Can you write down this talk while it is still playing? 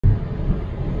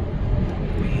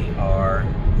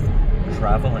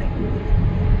traveling.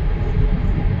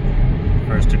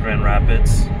 First to Grand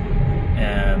Rapids,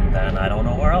 and then I don't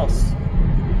know where else.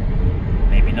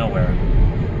 Maybe nowhere.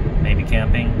 Maybe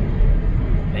camping,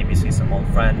 maybe see some old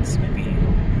friends, maybe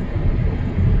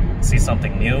see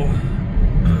something new.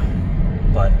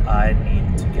 But I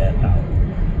need to get out.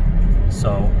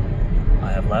 So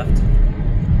I have left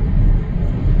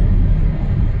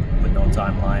with no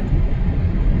timeline,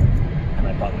 and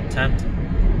I brought my tent,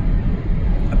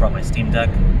 I brought my Steam Deck,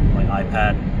 my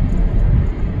iPad,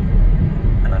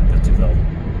 and I'm good to go.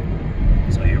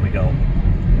 So here we go.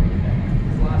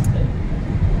 Last day.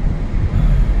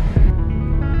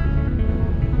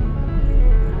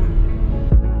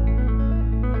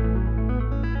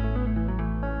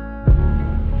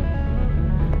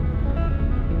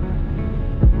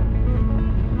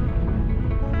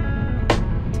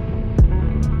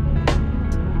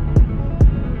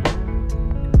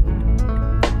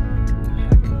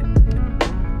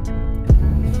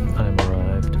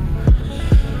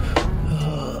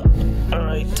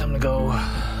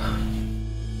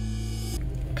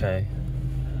 Okay,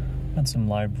 at some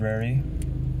library,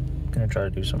 gonna try to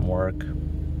do some work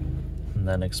and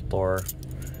then explore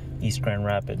East Grand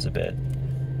Rapids a bit.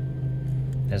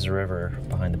 There's a river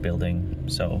behind the building,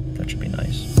 so that should be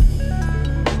nice.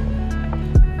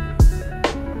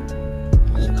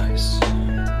 It's nice.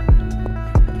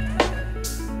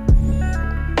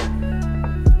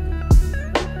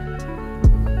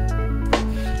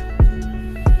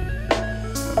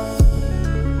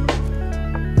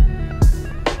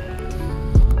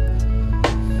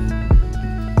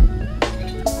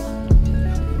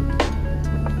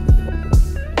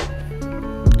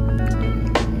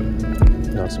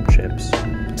 Some chips.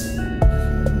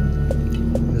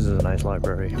 This is a nice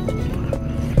library.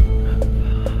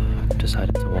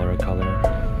 Decided to watercolor.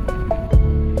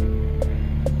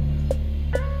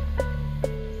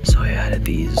 So I added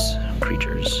these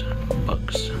creatures,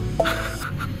 bugs.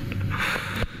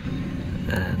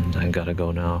 And I gotta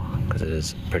go now because it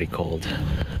is pretty cold.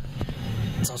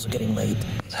 It's also getting late.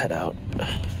 Let's head out.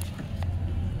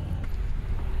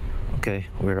 Okay,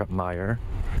 we're at Meijer.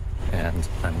 And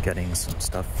I'm getting some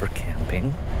stuff for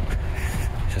camping.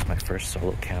 This is my first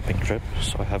solo camping trip,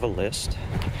 so I have a list.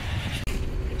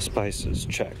 Spices,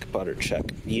 check. Butter, check.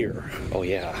 Gear, oh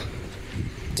yeah.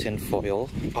 Tin foil,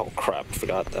 oh crap,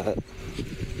 forgot that.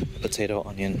 Potato,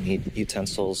 onion, meat,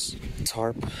 utensils,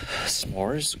 tarp,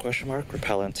 s'mores, question mark,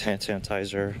 repellent, hand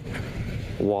sanitizer,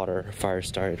 water, fire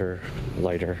starter,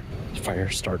 lighter, fire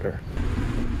starter.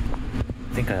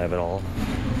 I think I have it all.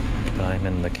 I'm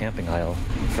in the camping aisle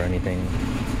for anything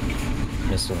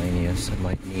miscellaneous I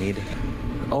might need.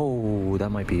 Oh, that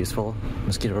might be useful.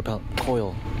 Mosquito repellent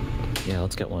coil. Yeah,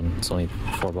 let's get one. It's only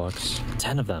 $4.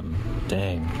 10 of them.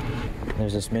 Dang.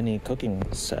 There's this mini cooking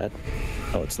set.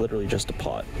 Oh, it's literally just a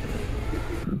pot.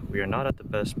 We are not at the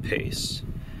best pace.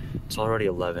 It's already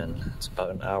 11. It's about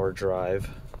an hour drive.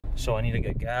 So I need to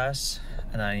get gas,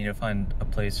 and I need to find a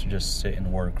place to just sit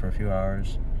and work for a few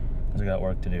hours, because I got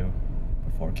work to do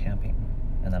before camping.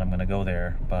 And then I'm gonna go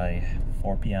there by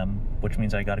 4 p.m, which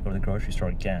means I gotta go to the grocery store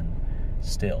again.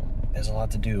 Still, there's a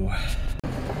lot to do.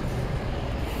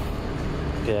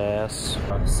 Gas.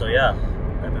 So yeah,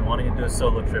 I've been wanting to do a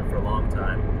solo trip for a long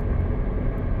time.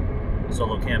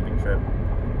 Solo camping trip.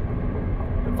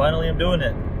 And finally I'm doing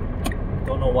it.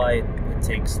 Don't know why it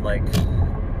takes like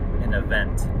an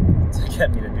event to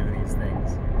get me to do these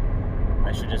things.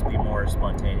 I should just be more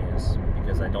spontaneous,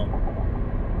 because I don't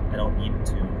need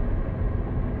to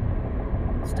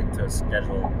stick to a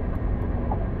schedule,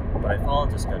 but I fall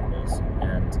into schedules,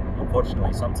 and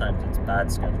unfortunately sometimes it's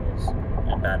bad schedules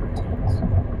and bad routines.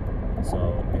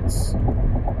 So it's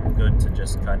good to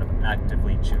just kind of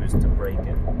actively choose to break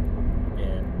it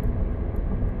in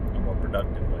a more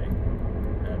productive way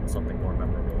and something more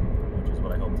memorable, which is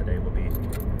what I hope today will be.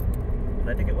 And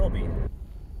I think it will be.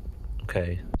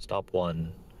 Okay, stop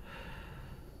one.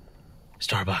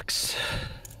 Starbucks.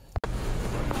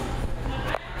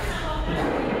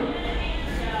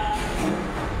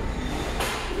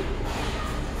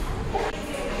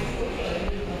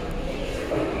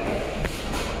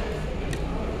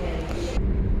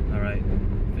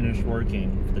 Finished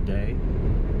working for the day,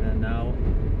 and now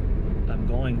I'm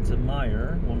going to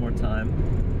Meijer one more time,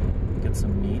 get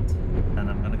some meat, and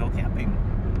I'm gonna go camping.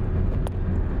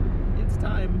 It's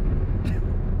time.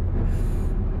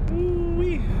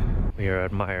 Ooh-wee. We are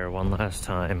at Meijer one last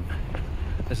time.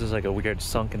 This is like a weird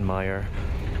sunken Meijer.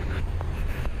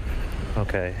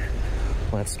 Okay,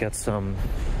 let's get some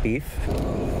beef.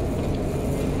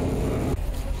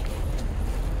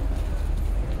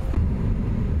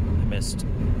 I missed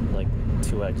like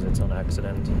 2 exits on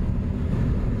accident.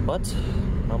 But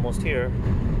almost here,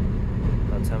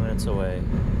 about 10 minutes away.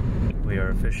 We are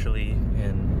officially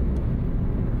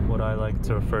in what I like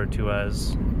to refer to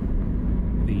as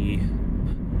the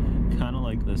kind of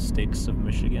like the sticks of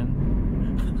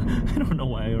Michigan. I don't know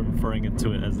why I'm referring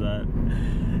to it as that.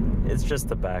 It's just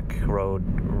the back road,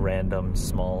 random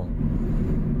small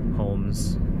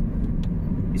homes.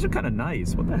 These are kind of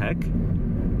nice. What the heck?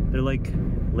 They're like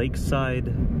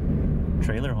lakeside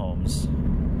trailer homes.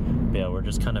 But yeah, we're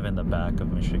just kind of in the back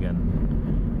of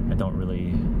Michigan. I don't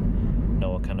really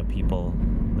know what kind of people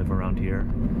live around here,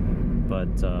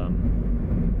 but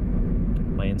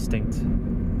my instinct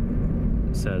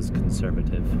says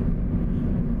conservative.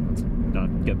 Let's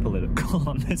not get political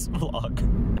on this vlog.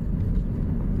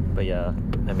 But yeah,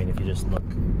 I mean, if you just look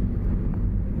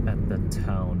at the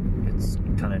town, it's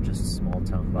kind of just small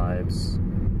town vibes.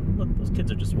 Look, those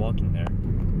kids are just walking there.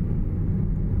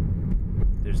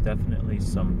 There's definitely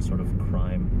some sort of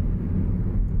crime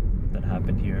that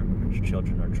happened here, which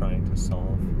children are trying to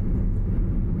solve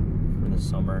for the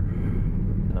summer.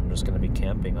 And I'm just gonna be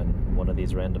camping on one of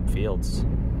these random fields,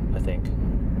 I think.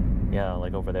 Yeah,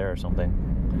 like over there or something.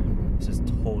 This is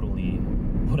totally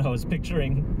what I was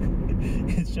picturing.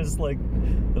 It's just like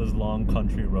those long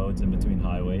country roads in between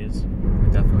highways. I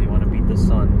definitely want to beat the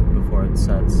sun before it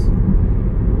sets.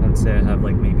 I'd say I have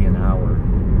like maybe an hour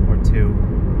or two.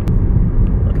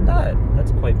 Look at that.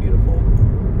 That's quite beautiful.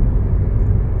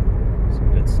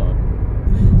 Some good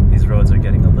sun. These roads are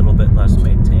getting a little bit less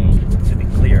maintained. To be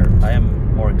clear, I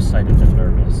am more excited than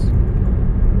nervous.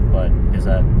 But is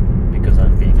that because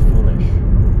I'm being foolish?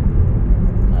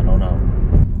 I don't know.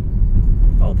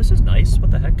 Oh, this is nice.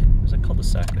 What the heck? There's a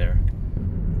cul-de-sac there.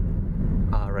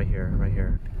 Ah, right here, right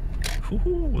here.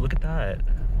 Ooh, look at that.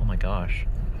 Oh my gosh.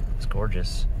 It's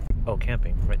gorgeous. Oh,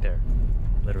 camping, right there.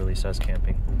 Literally says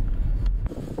camping.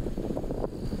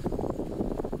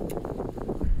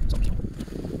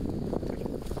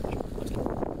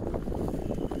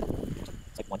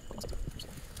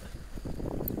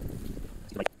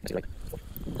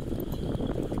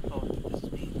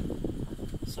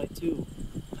 Site 2.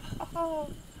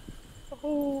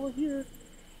 Oh, we're here.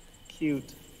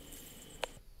 Cute.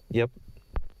 Yep.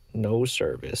 No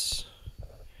service.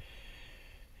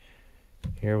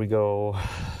 Here we go.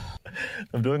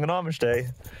 I'm doing an Amish day.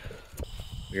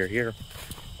 We are here.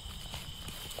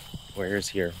 Where is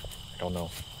here? I don't know.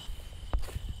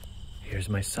 Here's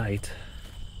my site.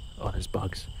 Oh, there's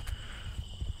bugs.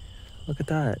 Look at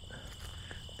that.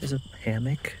 There's a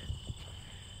hammock.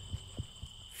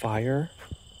 Fire.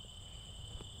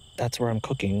 That's where I'm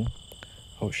cooking.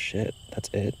 Oh shit, that's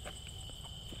it.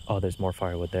 Oh, there's more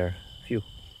firewood there. Phew.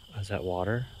 Is that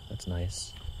water? That's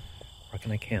nice. Where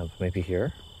can I camp? Maybe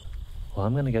here? Well,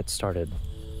 I'm gonna get started.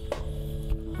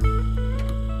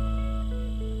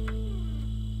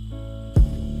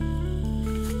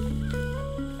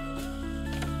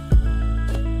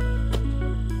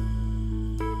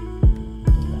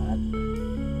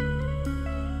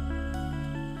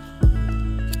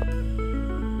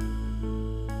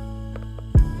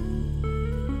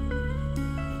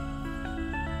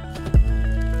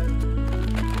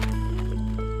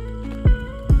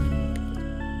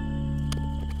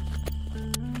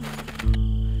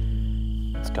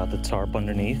 Got the tarp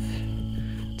underneath.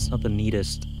 It's not the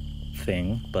neatest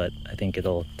thing, but I think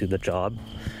it'll do the job.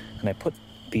 And I put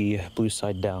the blue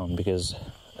side down because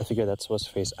I figure that's supposed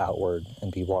to face outward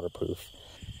and be waterproof.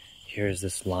 Here's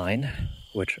this line,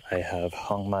 which I have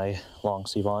hung my long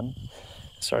sleeve on.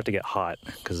 It started to get hot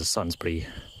because the sun's pretty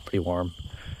warm.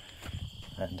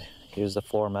 And here's the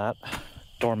floor mat,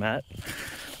 doormat.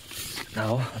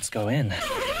 Now let's go in.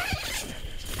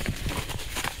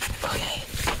 Okay.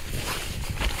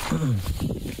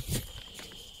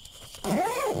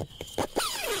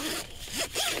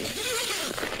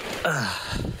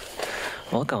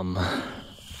 Welcome.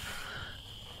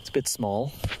 It's a bit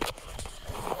small,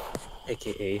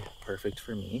 aka perfect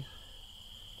for me.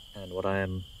 And what I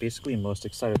am basically most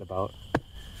excited about,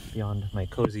 beyond my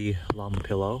cozy llama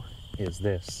pillow, is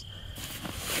this.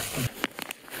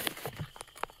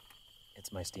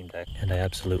 It's my Steam Deck, and I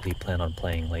absolutely plan on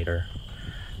playing later.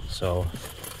 So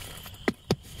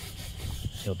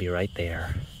you'll be right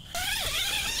there.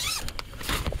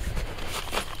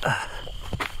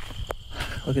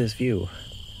 Look at this view.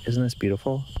 Isn't this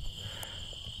beautiful?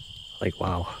 Like,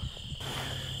 wow.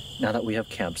 Now that we have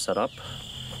camp set up,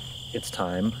 it's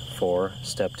time for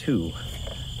step 2,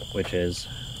 which is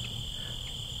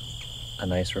a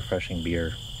nice refreshing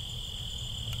beer,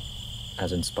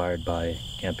 as inspired by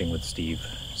Camping with Steve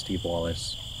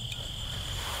Wallace.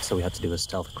 So we had to do a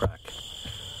stealth crack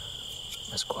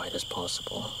as quiet as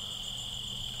possible.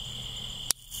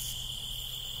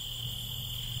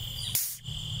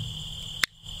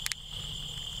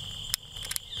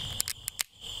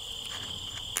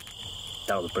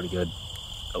 That was pretty good.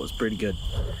 That was pretty good.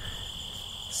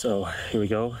 So here we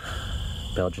go.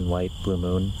 Belgian White, Blue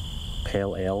Moon,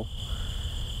 Pale Ale.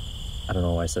 I don't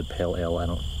know why I said Pale Ale. I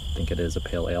don't think it is a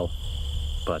Pale Ale,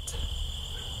 but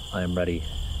I am ready.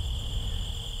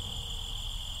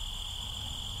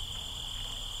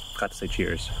 Forgot to say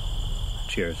cheers.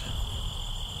 Cheers.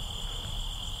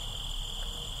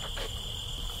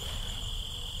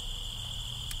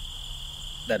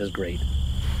 That is great.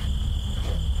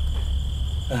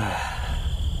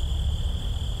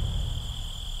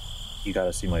 You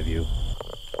gotta see my view.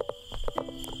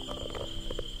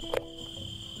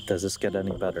 Does this get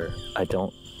any better?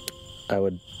 I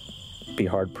would be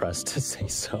hard pressed to say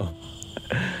so.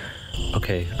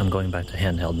 Okay, I'm going back to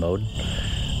handheld mode.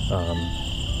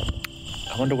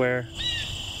 I wonder where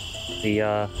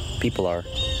the people are.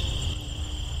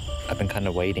 I've been kind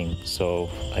of waiting so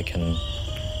I can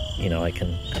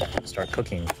start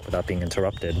cooking without being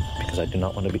interrupted, because I do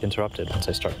not want to be interrupted once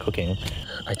I start cooking.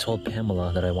 I told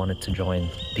Pamela that I wanted to join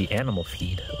the animal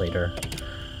feed later,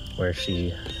 where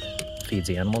she feeds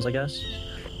the animals, I guess,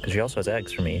 because she also has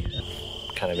eggs for me.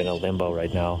 I'm kind of in a limbo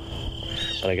right now,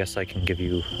 but I guess I can give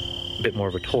you a bit more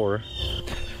of a tour.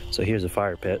 So here's a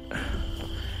fire pit,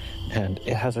 and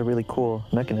it has a really cool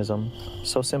mechanism.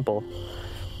 So simple.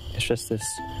 It's just this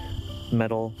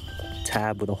metal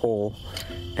tab with a hole,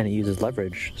 and it uses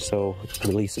leverage. So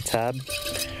release a tab,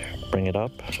 bring it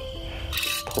up,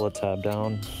 pull a tab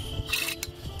down,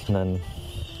 and then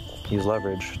use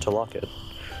leverage to lock it.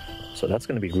 So that's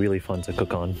going to be really fun to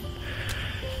cook on.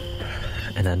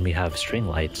 And then we have string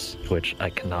lights, which I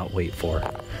cannot wait for.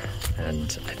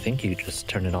 And I think you just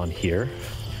turn it on here,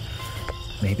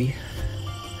 maybe?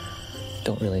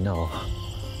 Don't really know.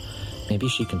 Maybe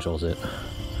she controls it.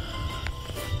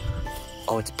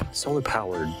 Oh, it's solar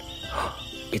powered.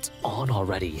 It's on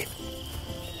already.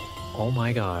 Oh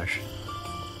my gosh.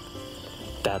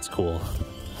 That's cool.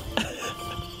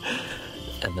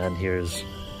 And then here's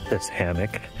this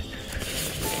hammock.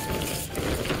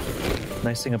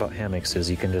 Nice thing about hammocks is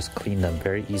you can just clean them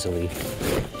very easily.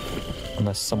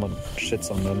 Unless someone shits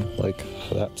on them, like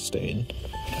that stain.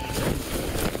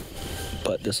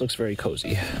 But this looks very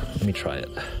cozy. Let me try it.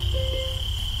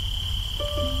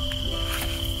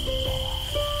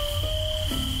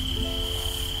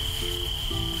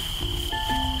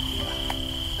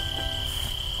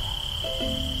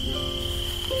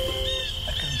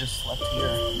 Slept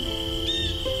here.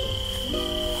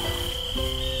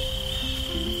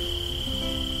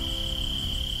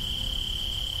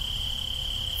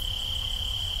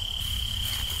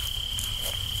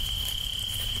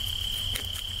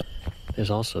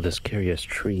 There's also this curious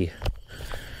tree,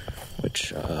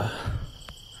 which, I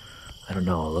don't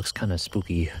know, it looks kind of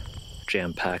spooky,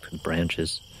 jam-packed with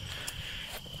branches.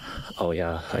 Oh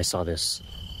yeah, I saw this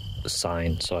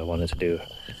sign, so I wanted to do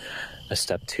a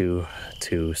step 2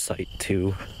 to site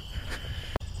 2.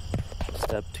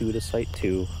 Step 2 to site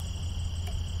 2.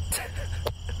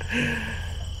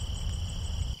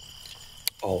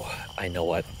 Oh, I know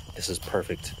what. This is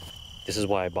perfect. This is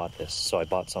why I bought this. So I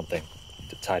bought something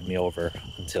to tide me over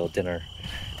until dinner,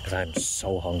 because I'm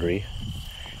so hungry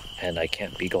and I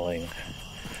can't be going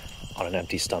on an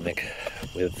empty stomach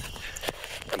with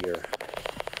beer.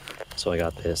 So I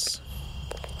got this.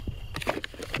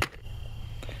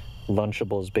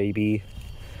 Lunchables, baby.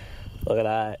 Look at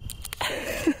that.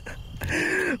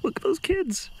 Look at those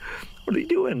kids. What are they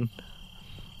doing?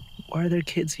 Why are there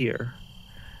kids here?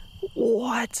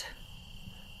 What?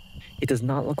 It does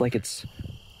not look like it's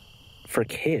for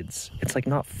kids. It's like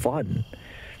not fun.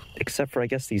 Except for, I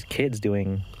guess, these kids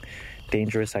doing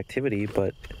dangerous activity,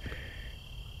 but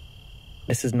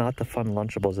this is not the fun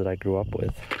Lunchables that I grew up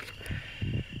with.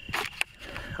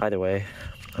 Either way,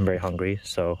 I'm very hungry,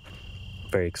 so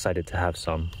very excited to have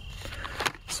some.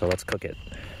 So let's cook it.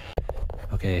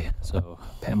 Okay, so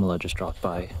Pamela just dropped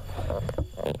by,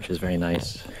 which is very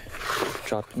nice.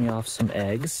 Dropped me off some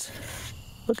eggs.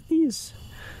 Look at these.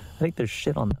 I think there's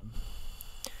shit on them,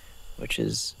 which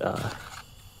is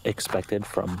expected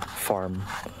from farm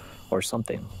or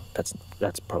something.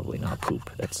 That's probably not poop.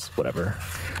 That's whatever.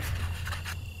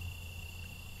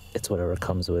 It's whatever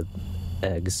comes with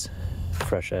eggs,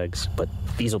 fresh eggs, but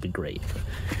these will be great.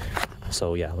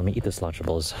 So yeah, let me eat this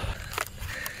Lunchables.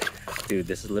 Dude,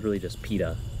 this is literally just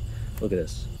pita. Look at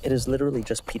this. It is literally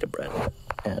just pita bread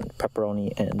and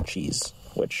pepperoni and cheese,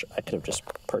 which I could have just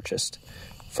purchased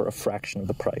for a fraction of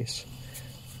the price.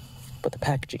 But the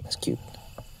packaging is cute,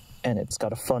 and it's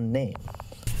got a fun name.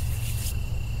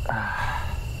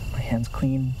 My hands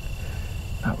clean?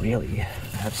 Not really.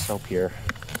 I have soap here,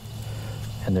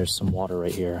 and there's some water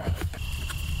right here.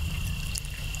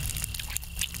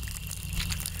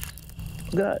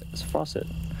 Look at that, it's a faucet.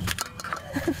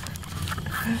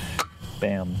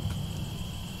 Bam.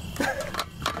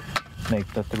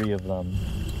 Make the 3 of them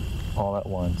all at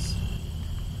once.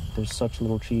 There's such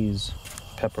little cheese.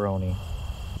 Pepperoni.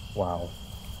 Wow.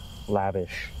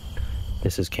 Lavish.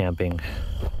 This is camping.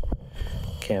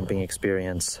 Camping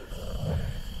experience.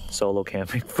 Solo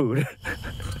camping food.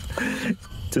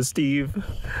 To Steve.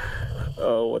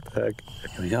 Oh, what the heck.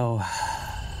 Here we go.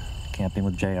 Camping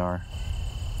with JR.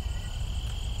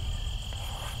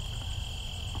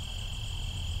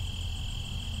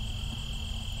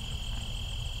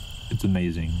 It's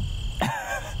amazing.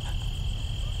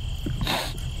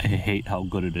 I hate how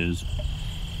good it is.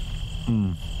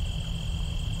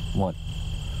 What?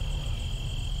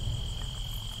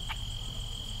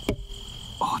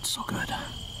 Oh, it's so good.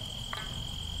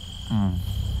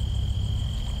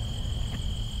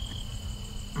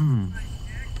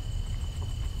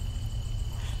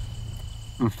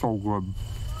 It's so good.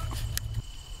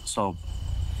 So,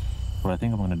 what I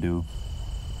think I'm gonna do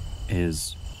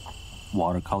is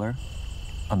watercolor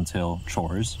until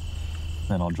chores.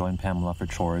 Then I'll join Pamela for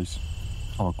chores.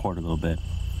 I'll record a little bit.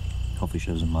 Hopefully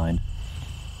she doesn't mind.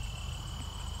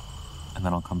 And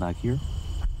then I'll come back here.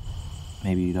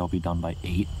 Maybe they'll be done by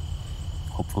 8,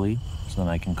 hopefully, so then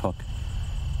I can cook.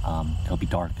 It'll be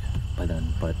dark by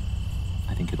then, but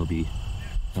I think it'll be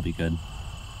good.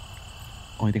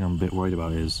 Only thing I'm a bit worried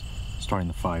about is starting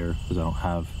the fire, because I don't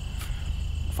have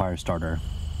a fire starter,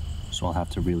 so I'll have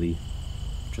to really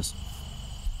just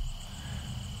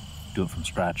do it from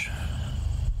scratch.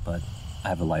 But I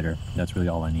have a lighter. That's really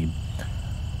all I need.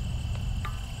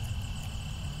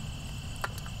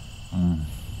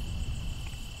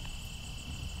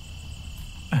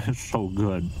 It's so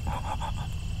good.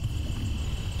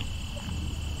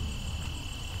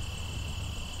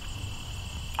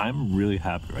 I'm really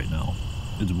happy right now.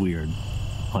 It's weird.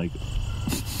 Like,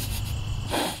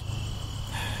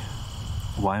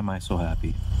 why am I so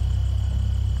happy?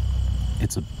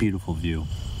 It's a beautiful view.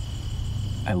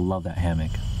 I love that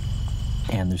hammock.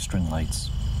 And there's string lights.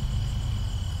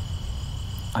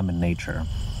 I'm in nature.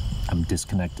 I'm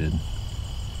disconnected.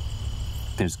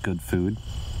 There's good food.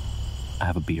 I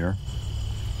have a beer.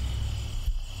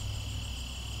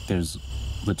 There's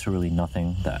literally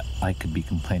nothing that I could be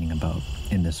complaining about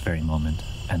in this very moment.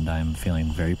 And I'm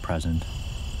feeling very present,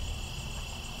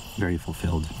 very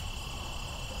fulfilled.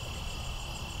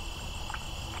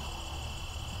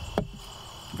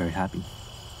 Very happy.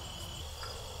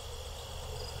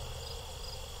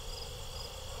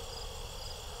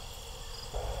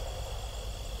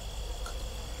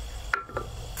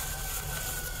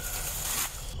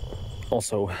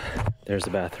 Also, there's the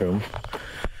bathroom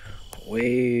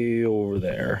way over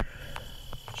there.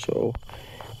 So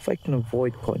if I can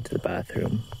avoid going to the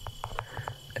bathroom,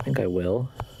 I think I will.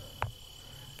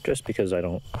 Just because I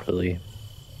don't really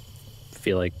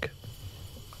feel like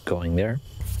going there.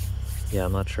 Yeah,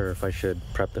 I'm not sure if I should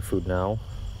prep the food now.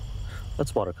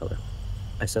 Let's watercolor.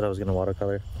 I said I was gonna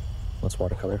watercolor. Let's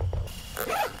watercolor.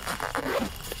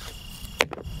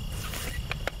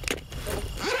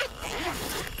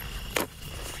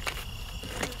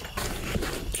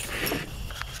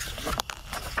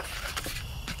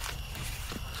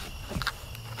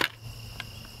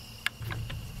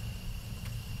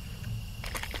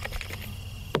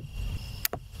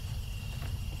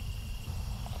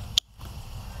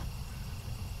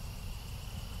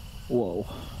 Whoa.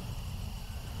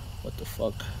 What the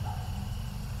fuck?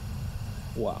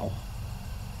 Wow.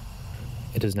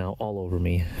 It is now all over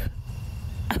me.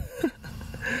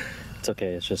 It's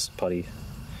okay, it's just putty.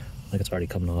 Like it's already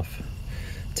coming off.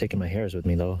 Taking my hairs with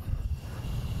me though.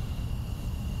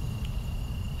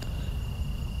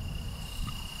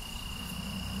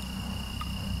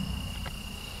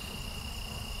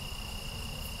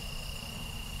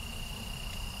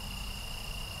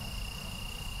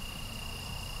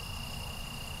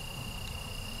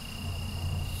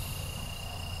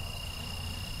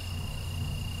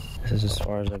 This is as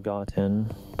far as I've gotten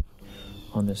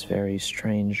on this very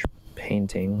strange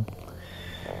painting.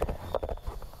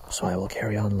 So I will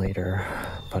carry on later.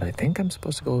 But I think I'm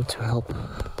supposed to go to help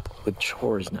with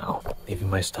chores now. Leaving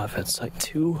my stuff at site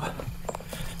 2.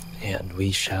 And we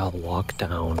shall walk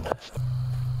down.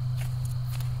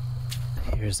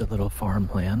 Here's the little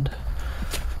farmland.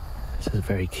 This is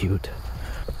very cute.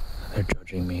 They're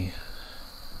judging me.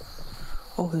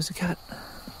 Oh, there's a cat.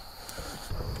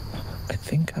 I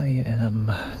think I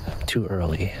am too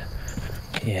early.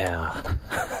 Yeah.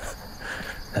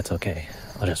 That's okay.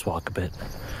 I'll just walk a bit.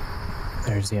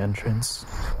 There's the entrance.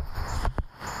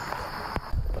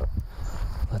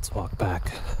 Let's walk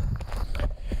back.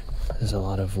 There's a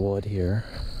lot of wood here.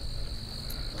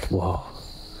 Whoa.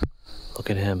 Look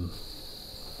at him.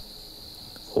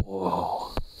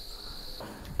 Whoa.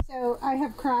 So I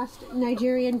have crossed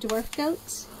Nigerian dwarf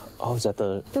goats. Oh, is that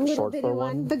the little short bitty fur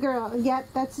one? The girl. Yep,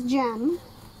 that's Gem.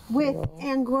 With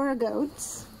Angora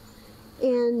goats.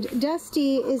 And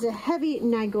Dusty is a heavy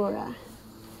Nigora.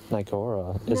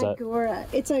 Nigora? Is Nigora.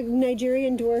 It's a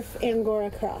Nigerian dwarf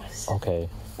Angora cross. Okay.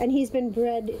 And he's been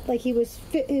bred, like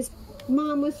his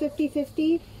mom was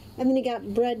 50-50, and then he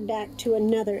got bred back to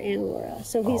another Angora.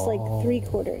 So he's like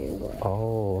 3/4 Angora.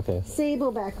 Oh, okay.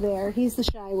 Sable back there, he's the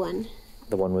shy one.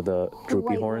 The one with the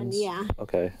droopy horns? One, yeah.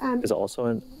 Okay. Is it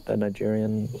also a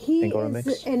Nigerian Angora mix?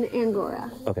 He is an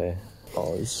Angora. Okay.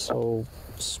 Oh, he's so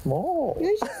small. No,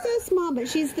 she's so small, but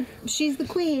she's the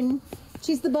queen.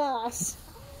 She's the boss.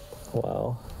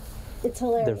 Wow. It's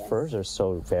hilarious. Their furs are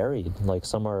so varied. Like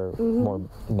some are more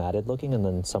matted looking, and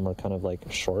then some are kind of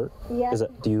like short. Yeah.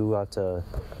 Do you have to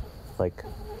like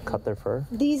cut their fur?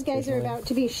 These guys are about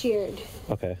to be sheared.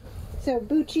 Okay. So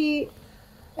Bucci,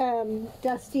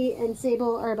 Dusty, and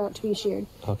Sable are about to be sheared.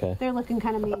 Okay. They're looking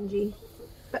kind of mangy.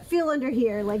 But feel under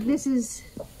here, like this is...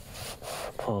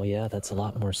 Oh yeah, that's a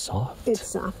lot more soft. It's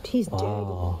soft. He's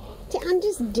dirty. I'm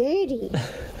just dirty.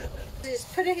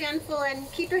 Just put a handful in.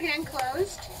 Keep your hand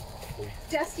closed.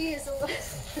 Dusty is a little...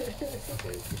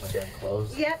 Okay, keep my hand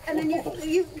closed. Yep, and then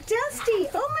you... Dusty!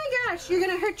 Oh my gosh, you're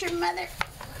going to hurt your mother.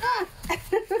 Ah.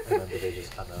 And then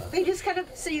they just kind of...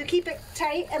 So you keep it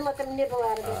tight and let them nibble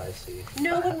out of it. I see.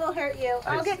 No one will hurt you.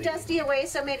 I'll get see. Dusty away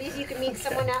so maybe you can meet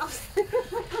someone else.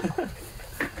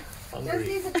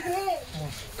 Dusty's a pig.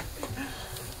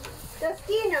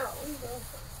 Dustino.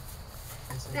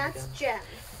 That's Gem.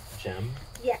 Gem?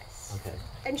 Yes. Okay.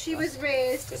 And she was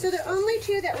raised. So the only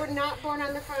two that were not born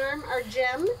on the farm are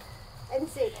Gem and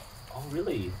Sable. Oh,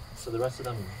 really? So the rest of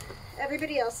them...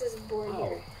 Everybody else is born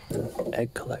here.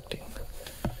 Egg collecting.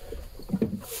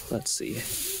 Let's see.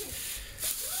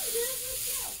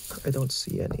 I don't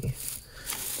see any.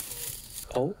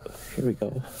 Oh, here we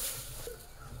go.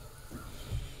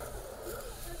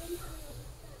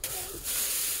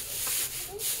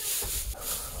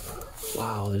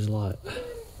 Wow, there's a lot.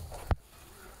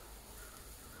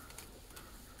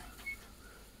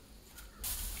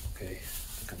 Okay, I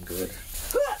think I'm good.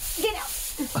 Get out!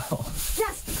 Oh.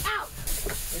 Just out!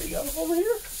 There you go, over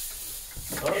here.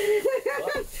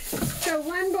 So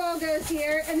one bowl goes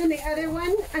here, and then the other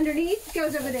one underneath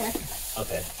goes over there.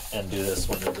 Okay, and do this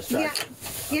when they're distracted.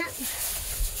 Yeah.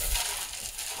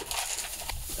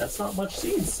 That's not much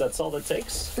seeds. That's all it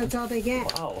takes. That's all they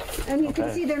get. Wow. And you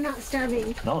can see they're not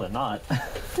starving. No, they're not.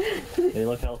 They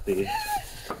look healthy.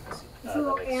 It's a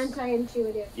little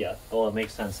anti-intuitive. Yeah. Well, it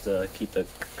makes sense to keep the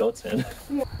goats in.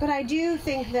 Yeah. But I do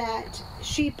think that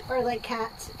sheep are like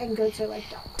cats and goats are like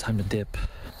dogs. Time to dip.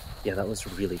 Yeah, that was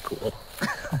really cool.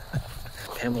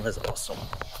 Pamela's awesome.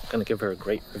 I'm gonna give her a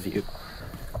great review.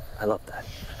 I love that.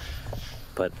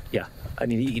 But yeah, I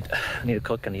need to eat. I need to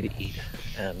cook. I need to eat.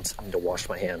 And I need to wash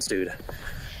my hands, dude.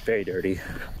 Very dirty.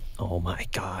 Oh my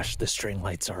gosh, the string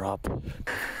lights are up.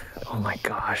 Oh my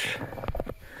gosh.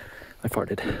 I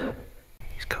farted.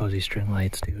 These cozy string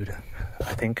lights, dude.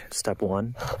 I think step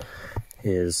one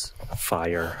is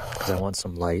fire, because I want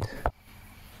some light.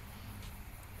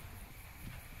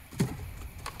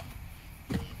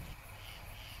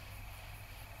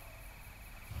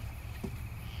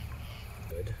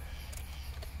 Good.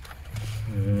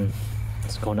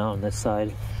 Let's go now on this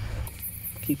side.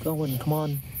 Keep going, come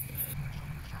on.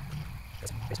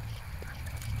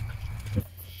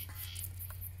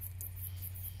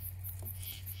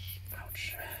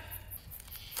 Ouch.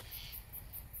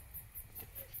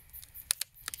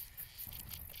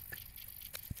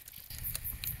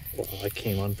 Well, I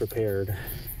came unprepared.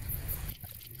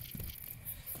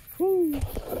 Woo, look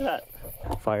at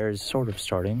that. Fire is sort of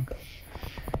starting.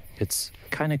 It's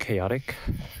kind of chaotic,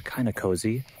 kind of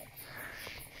cozy,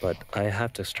 but I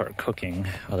have to start cooking,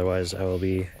 otherwise I will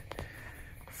be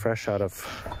fresh out of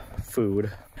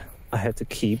food. I have to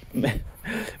keep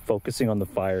focusing on the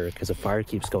fire because the fire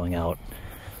keeps going out,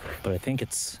 but I think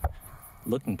it's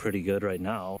looking pretty good right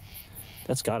now.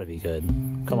 That's gotta be good.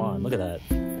 Come on, look at that.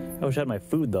 I wish I had my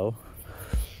food though.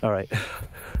 All right,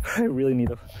 I really need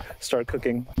to start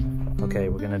cooking. Okay,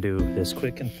 we're gonna do this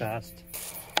quick and fast.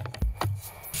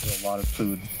 There's a lot of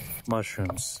food.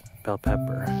 Mushrooms, bell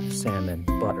pepper, salmon,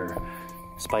 butter,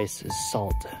 spices,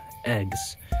 salt,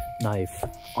 eggs, knife,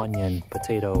 onion,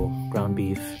 potato, ground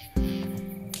beef,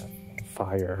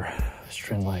 fire,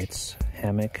 string lights,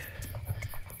 hammock,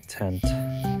 tent.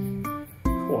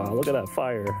 Wow, look at that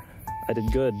fire. I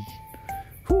did good.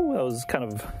 Whew, that was kind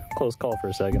of a close call for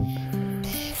a second.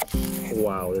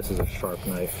 Wow, this is a sharp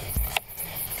knife.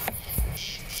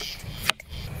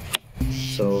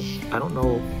 I don't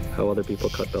know how other people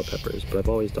cut bell peppers, but I've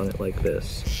always done it like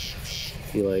this.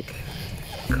 You like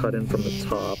cut in from the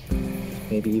top,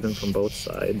 maybe even from both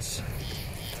sides,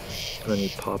 and then you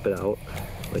pop it out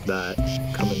like that,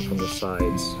 come in from the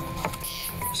sides,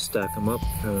 stack them up,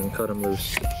 and then cut them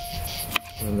loose.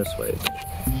 And then this way.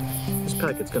 This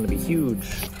packet's gonna be huge.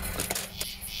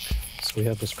 So we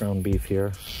have this ground beef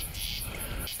here.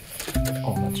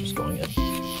 Oh, that's just going in.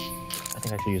 I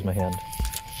think I should use my hand.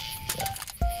 Yeah.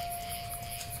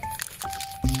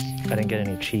 I didn't get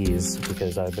any cheese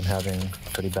because I've been having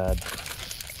pretty bad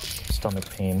stomach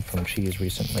pain from cheese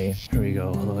recently. Here we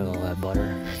go, look at all that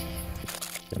butter.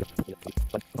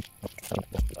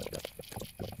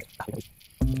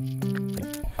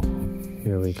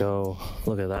 Here we go,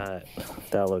 look at that.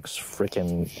 That looks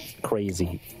freaking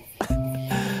crazy.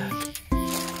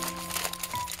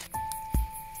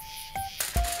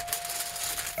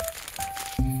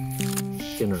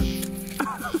 Dinner.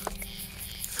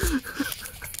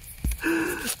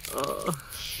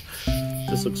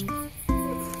 This looks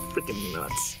freaking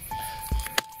nuts.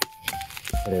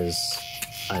 It is.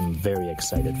 I'm very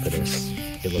excited for this.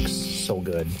 It looks so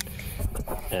good.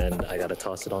 And I gotta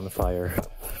toss it on the fire.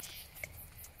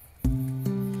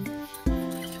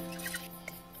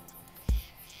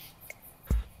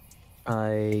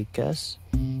 I guess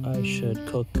I should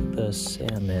cook the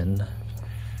salmon.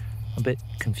 I'm a bit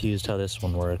confused how this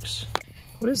one works.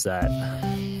 What is that?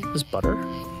 Is this butter?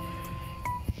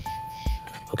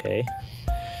 Okay.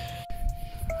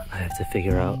 I have to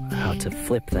figure out how to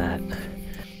flip that.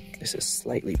 This is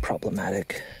slightly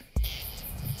problematic.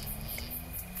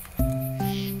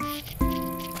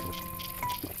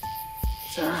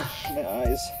 My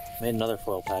eyes. Made another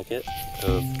foil packet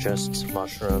of just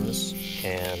mushrooms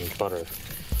and butter.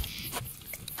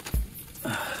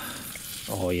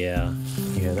 Oh yeah,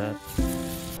 you hear that?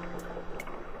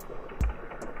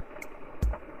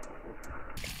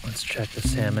 Let's check the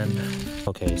salmon.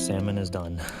 Okay, salmon is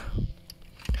done.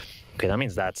 Okay, that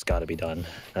means that's gotta be done.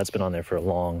 That's been on there for a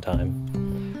long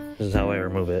time. This is how I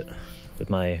remove it,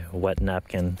 with my wet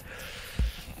napkin.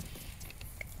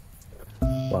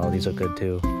 Wow, these are good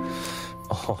too.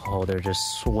 Oh, they're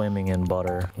just swimming in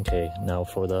butter. Okay, now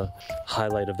for the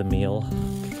highlight of the meal.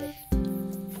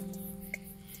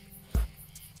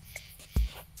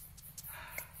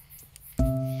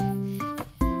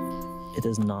 It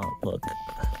does not look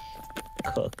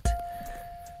cooked.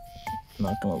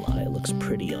 Not gonna lie, it looks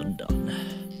pretty undone.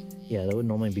 Yeah, that would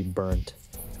normally be burnt.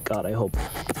 God, I hope.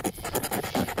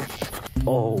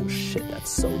 Oh shit, that's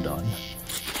so done.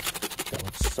 That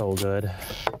looks so good.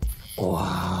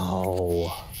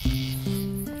 Wow.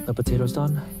 The potatoes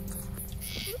done?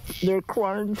 They're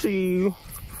crunchy.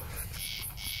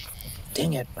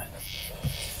 Dang it.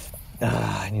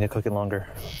 I need to cook it longer.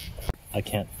 I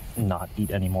can't not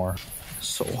eat anymore.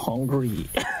 So hungry.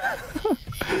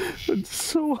 I'm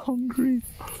so hungry.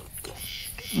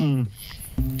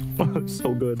 It's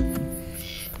so good.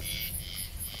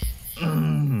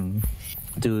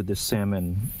 Dude, this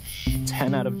salmon.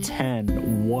 10 out of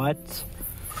 10. What?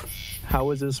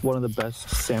 How is this one of the best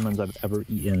salmons I've ever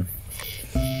eaten?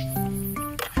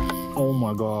 Oh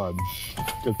my god.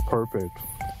 It's perfect.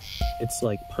 It's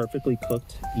like perfectly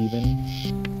cooked, even.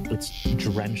 It's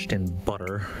drenched in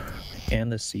butter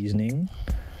and the seasoning.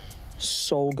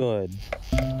 So good.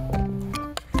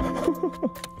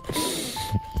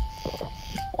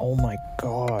 Oh my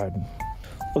god.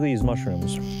 Look at these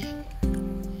mushrooms.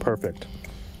 Perfect.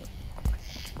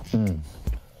 I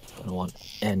don't want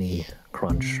any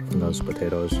crunch from those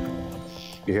potatoes.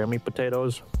 You hear me,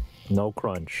 potatoes? No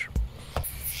crunch.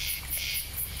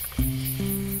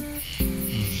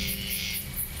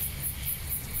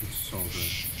 It's so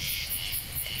good.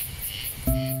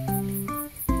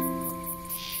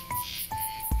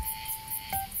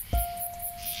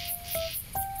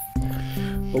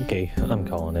 Okay, I'm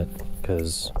calling it,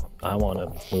 because I want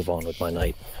to move on with my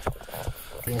night. I'm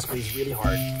gonna squeeze really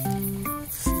hard.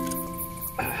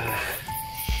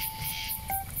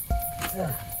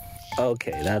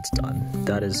 Okay, that's done.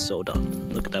 That is so done.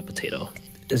 Look at that potato.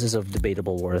 This is of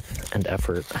debatable worth and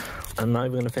effort. I'm not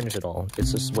even gonna finish it all.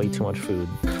 It's just way too much food.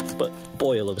 But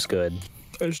boy, it looks good.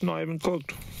 It's not even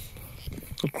cooked.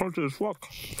 It's crunchy as fuck.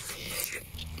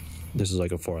 This is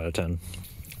like a 4 out of 10.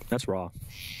 That's raw.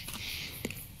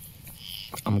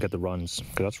 I'm gonna get the runs,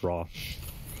 because that's raw.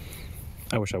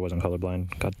 I wish I wasn't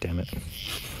colorblind. God damn it.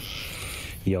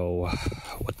 Yo,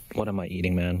 what am I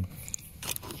eating, man?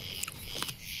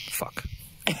 Fuck.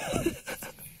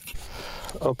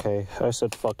 Okay, I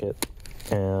said fuck it.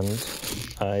 And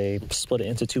I split it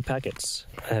into 2 packets.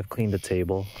 I have cleaned the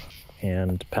table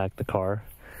and packed the car.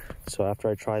 So after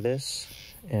I try this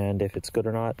and if it's good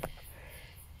or not,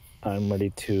 I'm ready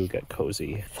to get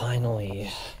cozy. Finally,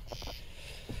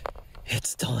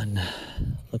 it's done.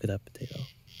 Look at that potato.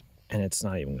 And it's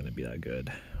not even gonna be that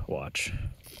good. Watch.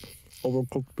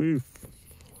 Overcooked beef.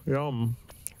 Yum.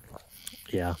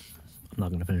 Yeah, I'm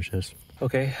not gonna finish this.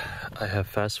 Okay, I have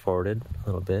fast forwarded a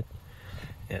little bit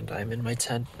and I'm in my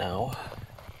tent now.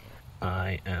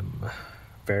 I am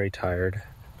very tired.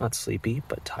 Not sleepy,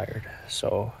 but tired.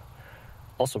 So,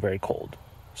 also very cold.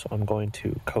 So I'm going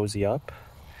to cozy up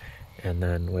and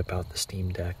then whip out the Steam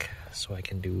Deck so I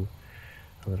can do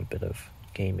a little bit of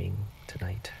gaming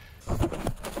tonight. So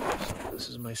this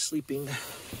is my sleeping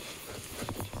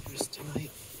just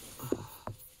tonight.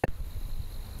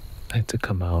 I had to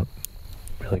come out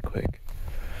really quick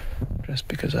just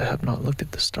because I have not looked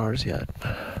at the stars yet.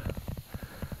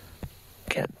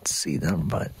 Can't see them,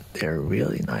 but they're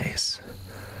really nice.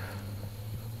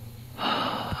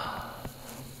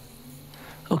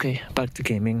 Okay, back to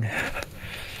gaming.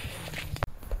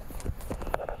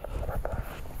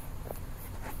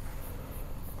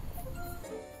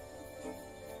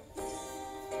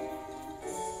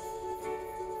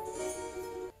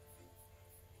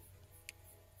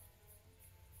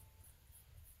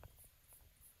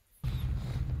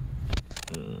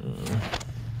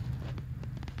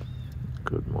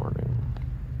 Good morning.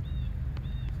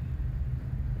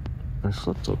 I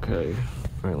slept okay.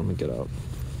 Alright, let me get up.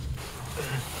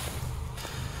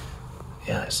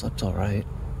 Yeah, I slept alright.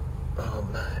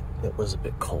 It was a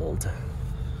bit cold,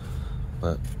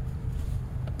 but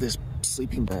this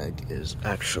sleeping bag is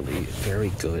actually very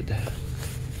good.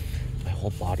 My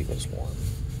whole body was warm,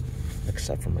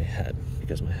 except for my head,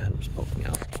 because my head was poking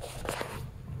out.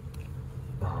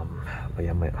 But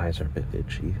yeah, my eyes are a bit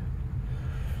itchy.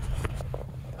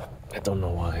 I don't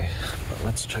know why, but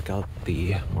let's check out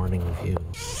the morning view.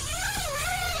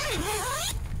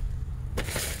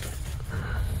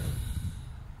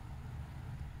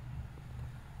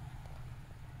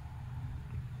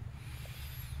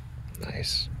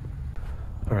 Nice.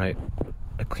 All right,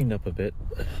 I cleaned up a bit.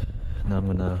 Now I'm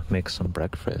gonna make some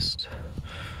breakfast.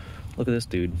 Look at this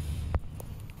dude.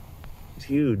 He's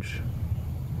huge,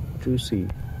 juicy.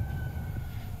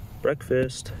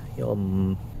 Breakfast,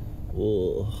 yum.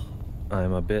 Ooh.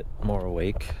 I'm a bit more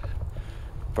awake.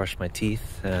 Brushed my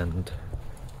teeth and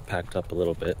packed up a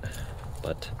little bit,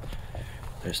 but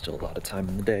there's still a lot of time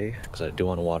in the day because I do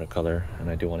want to watercolor and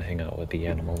I do want to hang out with the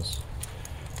animals.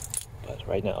 But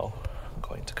right now, I'm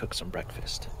going to cook some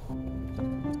breakfast.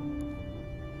 I'm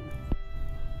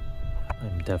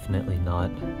definitely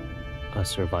not a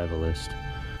survivalist.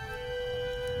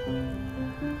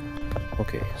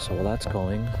 Okay, so while that's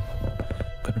going,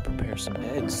 I'm gonna prepare some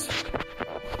eggs.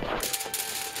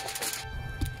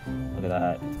 Look at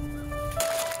that.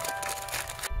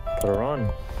 Put her on.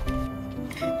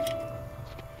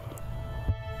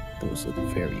 Those look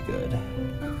very good.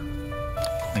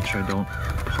 Make sure I don't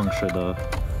puncture the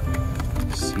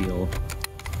seal.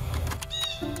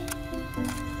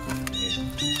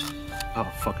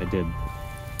 Oh, fuck, I did.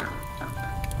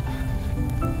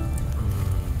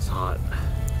 It's hot.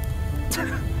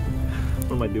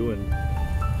 What am I doing?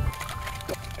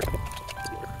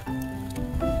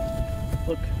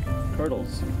 Look,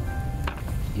 turtles.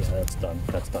 Yeah, that's done.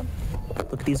 That's done.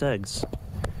 Look at these eggs.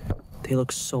 They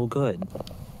look so good.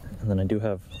 And then I do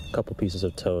have a couple pieces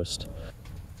of toast.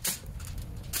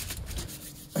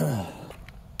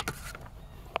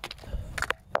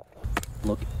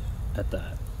 Look at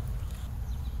that.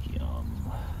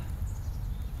 Yum.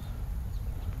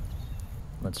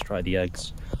 Let's try the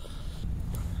eggs.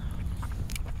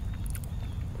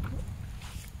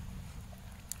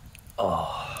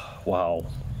 Oh, wow.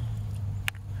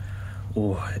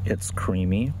 Ooh, it's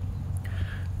creamy.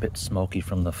 Bit smoky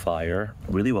from the fire.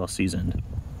 Really well seasoned.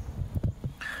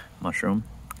 Mushroom.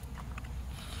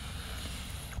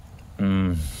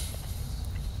 Mmm.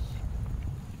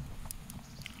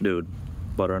 Dude,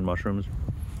 butter and mushrooms.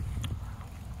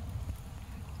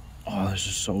 Oh, this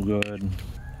is so good.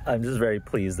 I'm just very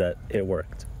pleased that it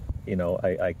worked. You know,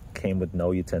 I came with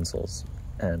no utensils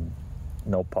and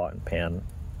no pot and pan.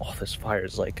 Oh, this fire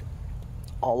is like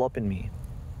all up in me.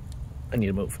 I need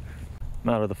to move. I'm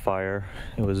out of the fire.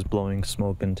 It was blowing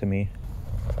smoke into me.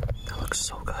 That looks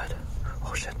so good.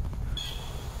 Oh shit.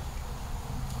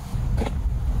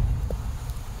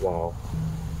 Wow.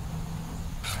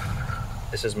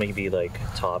 This is maybe like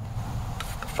top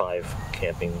 5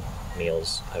 camping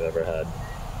meals I've ever had.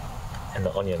 And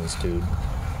the onions, dude,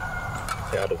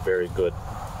 they had a very good,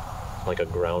 like a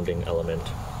grounding element.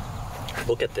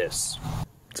 Look at this.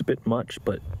 It's a bit much,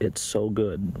 but it's so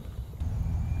good.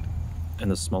 And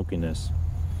the smokiness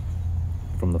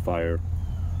from the fire.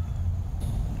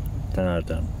 10 out of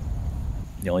 10.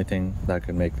 The only thing that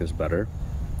could make this better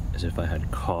is if I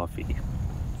had coffee.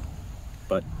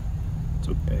 But it's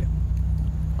okay.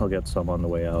 I'll get some on the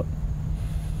way out.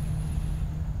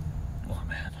 Oh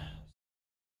man.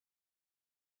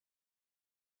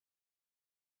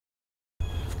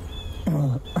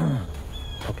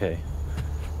 Okay,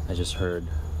 I just heard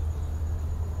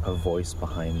a voice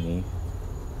behind me,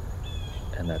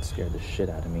 and that scared the shit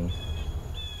out of me.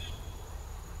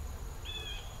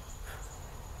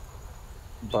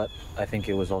 But I think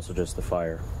it was also just the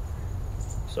fire.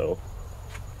 So,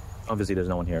 obviously there's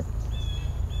no one here.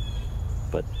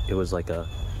 But it was like a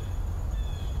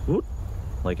whoop,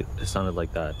 like it sounded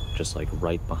like that, just like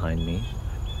right behind me.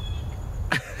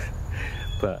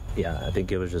 But yeah, I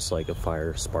think it was just like a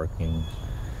fire sparking.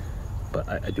 But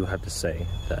I do have to say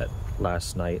that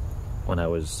last night when I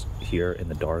was here in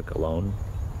the dark alone,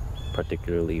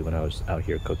 particularly when I was out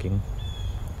here cooking,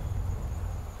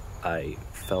 I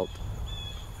felt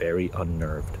very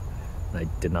unnerved. And I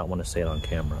did not want to say it on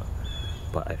camera,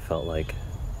 but I felt like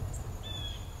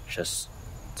just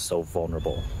so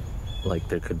vulnerable. Like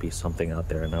there could be something out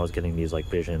there, and I was getting these like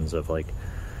visions of like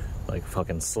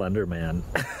fucking Slender Man.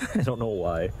 I don't know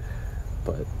why,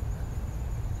 but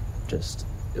just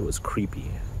it was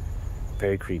creepy,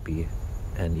 very creepy.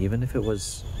 And even if it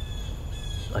was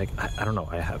like I don't know,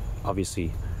 I have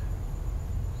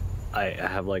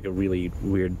like a really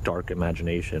weird dark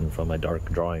imagination from my dark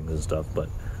drawings and stuff, but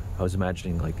I was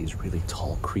imagining like these really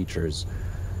tall creatures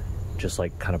just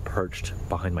like kind of perched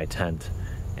behind my tent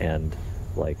and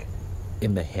like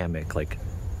in the hammock, like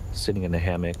sitting in the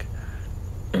hammock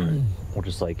or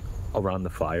just like around the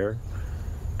fire.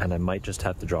 And I might just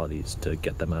have to draw these to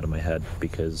get them out of my head,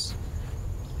 because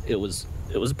it was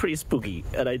pretty spooky,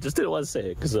 and I just didn't want to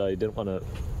say it because I didn't want to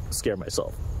scare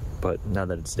myself. But now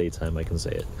that it's daytime, I can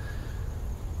say it.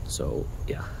 So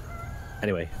yeah.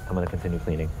 Anyway, I'm gonna continue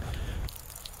cleaning.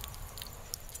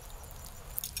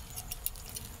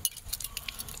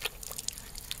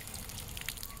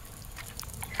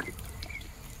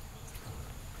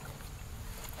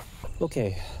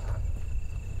 Okay,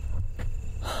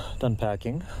 done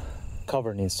packing.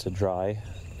 Cover needs to dry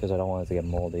because I don't want it to get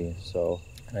moldy, so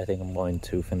I think I'm going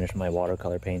to finish my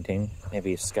watercolor painting,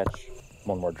 maybe sketch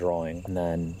one more drawing, and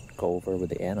then go over with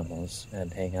the animals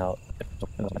and hang out.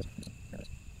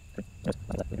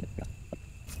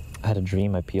 I had a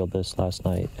dream I peeled this last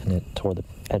night and it tore the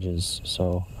edges,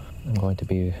 so I'm going to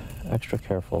be extra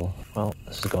careful. Well,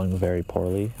 this is going very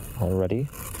poorly already.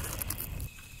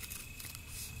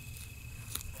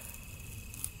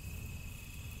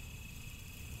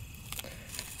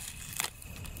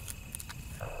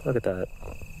 Look at that.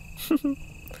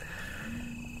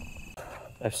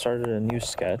 I've started a new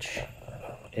sketch.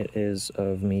 It is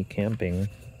of me camping,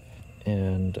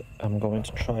 and I'm going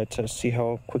to try to see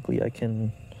how quickly I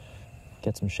can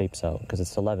get some shapes out, because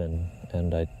it's 11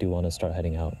 and I do want to start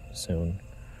heading out soon.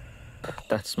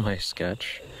 That's my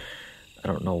sketch. I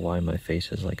don't know why my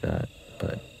face is like that,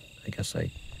 but I guess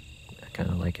I kind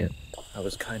of like it. I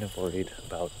was kind of worried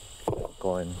about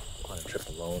going on a trip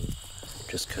alone,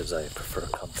 just because I prefer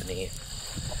company,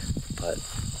 but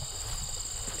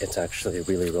it's actually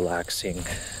really relaxing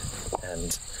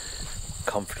and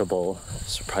comfortable,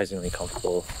 surprisingly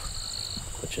comfortable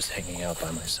with just hanging out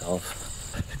by myself.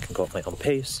 I can go at my own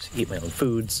pace, eat my own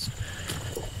foods.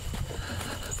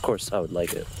 Of course, I would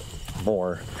like it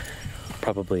more,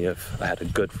 probably if I had a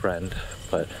good friend,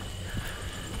 but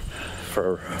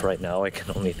for right now, I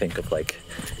can only think of like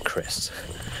Chris,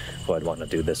 who I'd want to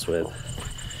do this with.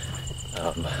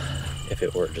 If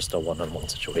it were just a one-on-one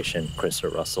situation, Chris or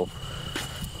Russell.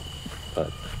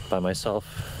 But by myself,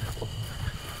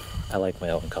 I like my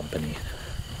own company.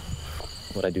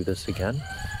 Would I do this again?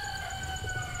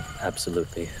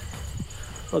 Absolutely.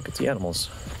 Look, it's the animals.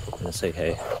 I'm gonna say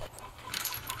hey.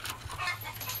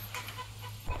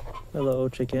 Hello,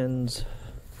 chickens.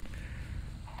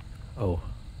 Oh.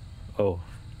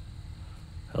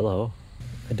 Hello.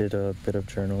 I did a bit of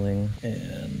journaling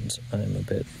and I'm a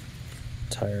bit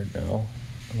tired now.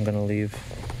 I'm gonna leave,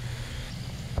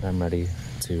 but I'm ready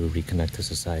to reconnect to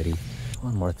society.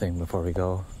 One more thing before we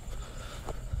go.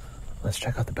 Let's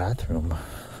check out the bathroom.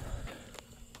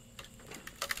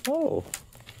 Oh,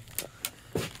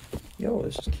 yo,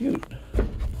 this is cute.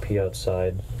 Pee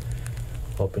outside,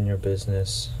 open your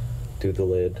business, do the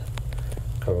lid,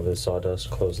 cover with sawdust,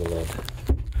 close the lid.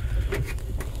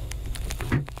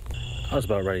 I was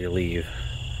about ready to leave,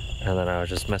 and then I was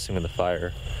just messing with the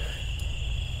fire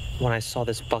when I saw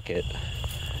this bucket,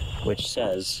 which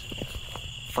says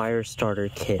fire starter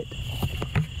kit,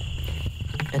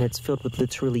 and it's filled with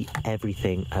literally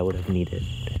everything I would have needed.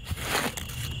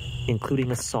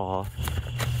 including a saw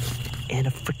and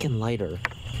a freaking lighter.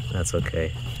 That's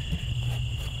okay.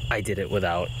 I did it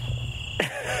without.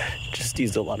 Just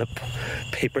used a lot of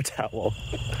paper towel.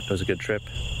 It was a good trip,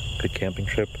 good camping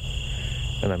trip,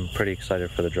 and I'm pretty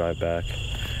excited for the drive back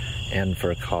and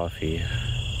for a coffee.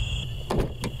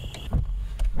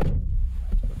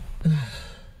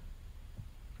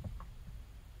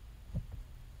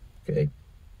 Okay,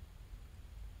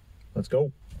 let's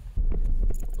go.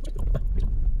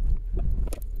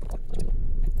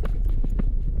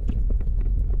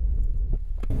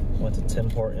 Went to Tim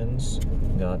Hortons,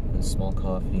 got a small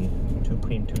coffee, 2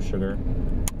 cream, 2 sugar.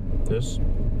 This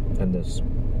and this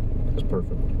is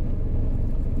perfect.